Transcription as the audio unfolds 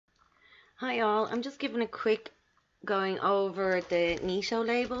Hi all, I'm just giving a quick going over the Neato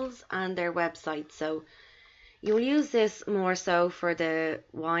labels and their website. So you will use this more so for the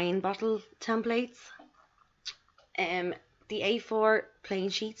wine bottle templates. The A4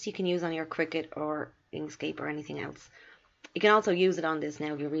 plain sheets you can use on your Cricut or Inkscape or anything else. You can also use it on this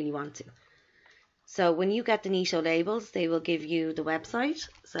now if you really want to. So when you get the Neato labels, they will give you the website.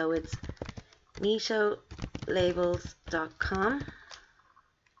 So it's neatolabels.com.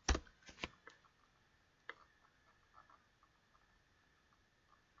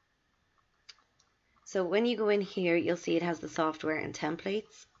 So when you go in here, you'll see it has the software and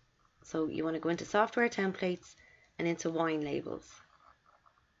templates. So you want to go into software templates and into wine labels.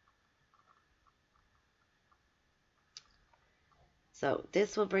 So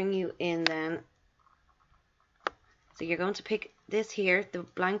this will bring you in then. So you're going to pick this here, the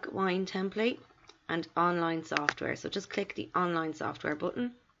blank wine template and online software. So just click the online software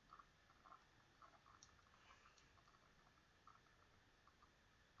button.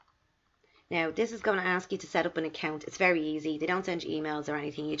 Now this is going to ask you to set up an account. It's very easy. They don't send you emails or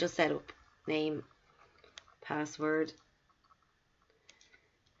anything. You just set up name, password,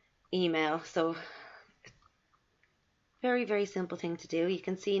 email. So very, very simple thing to do. You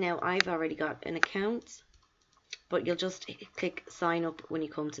can see now I've already got an account, but you'll just click sign up when you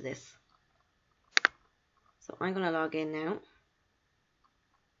come to this. So I'm going to log in now.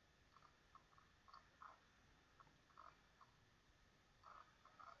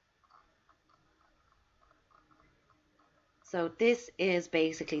 So this is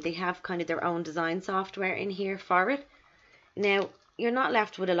basically, they have kind of their own design software in here for it. Now, you're not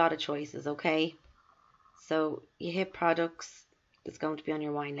left with a lot of choices, okay? So you hit products, it's going to be on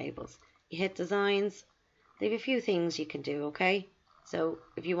your wine labels. You hit designs, they have a few things you can do, okay? So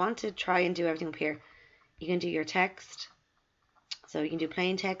if you want to try and do everything up here, you can do your text. So you can do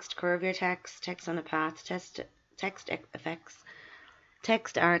plain text, curve your text, text on a path, text effects,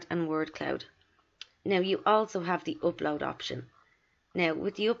 text art and word cloud. Now you also have the upload option. Now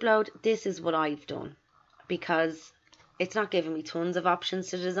with the upload, this is what I've done because it's not giving me tons of options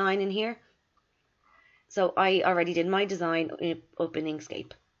to design in here. So I already did my design up in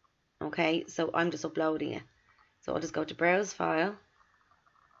Inkscape. Okay, so I'm just uploading it. So I'll just go to browse file.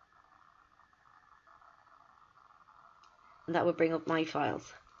 And that will bring up my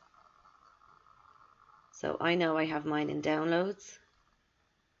files. So I know I have mine in downloads.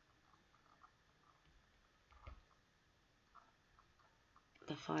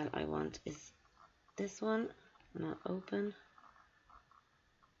 The file I want is this one, and I'll open.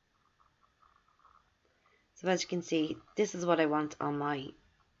 So as you can see, this is what I want on my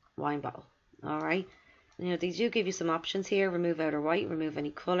wine bottle. Alright, now they do give you some options here: remove outer white, remove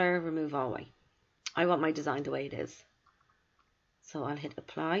any color, remove all white. I want my design the way it is. So I'll hit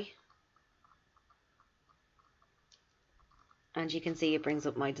apply. And you can see it brings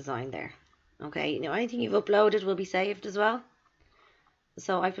up my design there. Okay, now anything you've uploaded will be saved as well.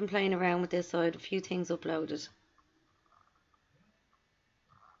 So I've been playing around with this, so I had a few things uploaded.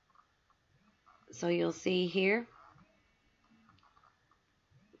 So you'll see here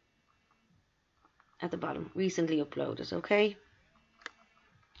at the bottom, recently uploaded, okay?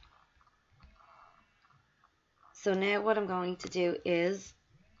 So now what I'm going to do is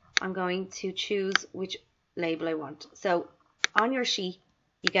I'm going to choose which label I want. So on your sheet,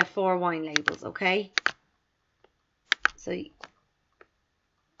 you get 4 wine labels, okay? So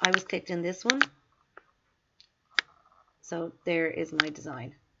I was clicked in this one. So there is my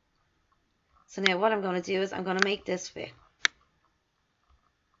design. So now what I'm going to do is I'm going to make this fit.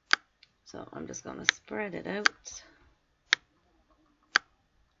 So I'm just going to spread it out.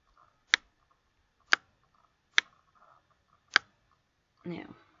 Now,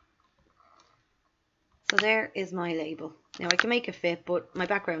 so there is my label. Now I can make it fit, but my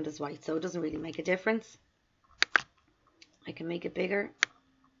background is white, so it doesn't really make a difference. I can make it bigger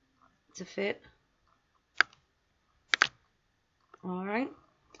to fit. Alright,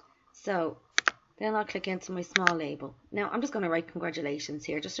 so then I'll click into my small label. Now I'm just going to write congratulations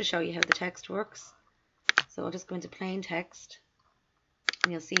here just to show you how the text works. So I'll just go into plain text,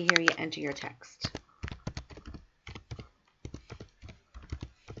 and you'll see here you enter your text.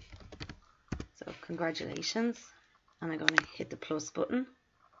 So congratulations, and I'm going to hit the plus button.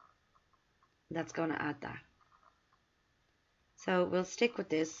 That's going to add that. So we'll stick with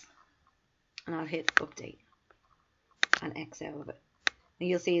this, and I'll hit update and X out of it. And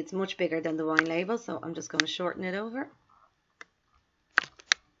you'll see it's much bigger than the wine label, so I'm just going to shorten it over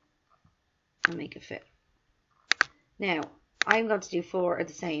and make it fit. Now I'm going to do 4 of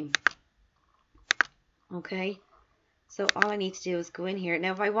the same. Okay, So all I need to do is go in here.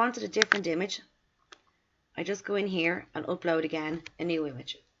 Now if I wanted a different image, I just go in here and upload again a new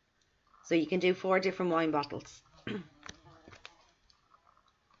image. So you can do 4 different wine bottles.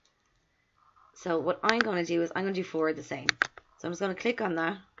 So what I'm going to do is I'm going to do 4 of the same. So I'm just going to click on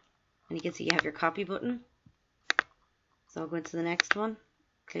that, and you can see you have your copy button. So I'll go into the next one,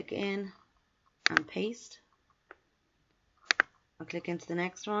 click in and paste. I'll click into the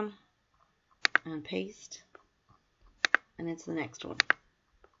next one and paste, and into the next one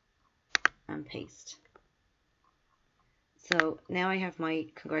and paste. So now I have my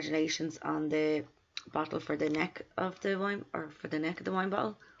congratulations on the bottle for the neck of the wine, or for the neck of the wine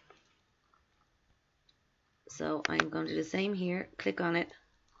bottle. So I'm going to do the same here, click on it,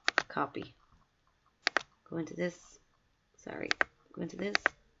 copy, go into this, go into this,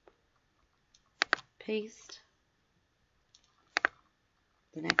 paste,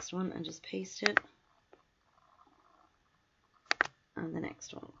 the next one and just paste it, and the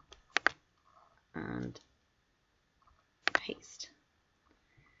next one, and paste.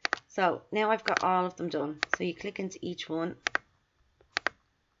 So now I've got all of them done. So you click into each one,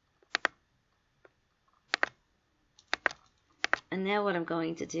 and now what I'm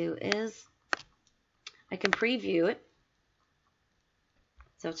going to do is I can preview it,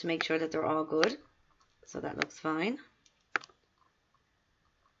 so to make sure that they're all good. So that looks fine.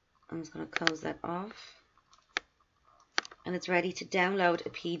 I'm just going to close that off, and it's ready to download a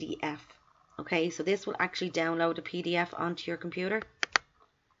PDF. Okay, so this will actually download a PDF onto your computer.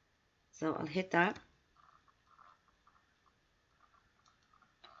 So I'll hit that,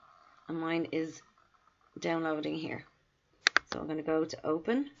 and mine is downloading here. So I'm going to go to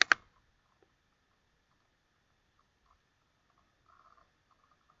open,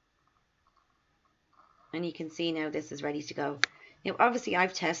 and you can see now this is ready to go. Now obviously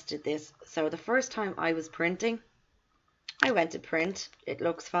I've tested this, so the first time I was printing, I went to print, it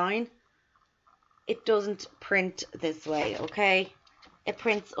looks fine. It doesn't print this way, okay? It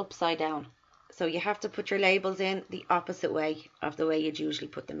prints upside down. So you have to put your labels in the opposite way of the way you'd usually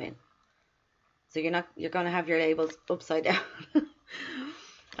put them in. So you're going to have your labels upside down.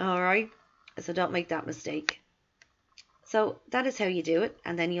 Alright, so don't make that mistake. So that is how you do it,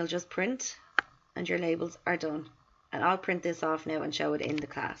 and then you'll just print and your labels are done. And I'll print this off now and show it in the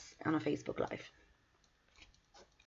class on a Facebook Live.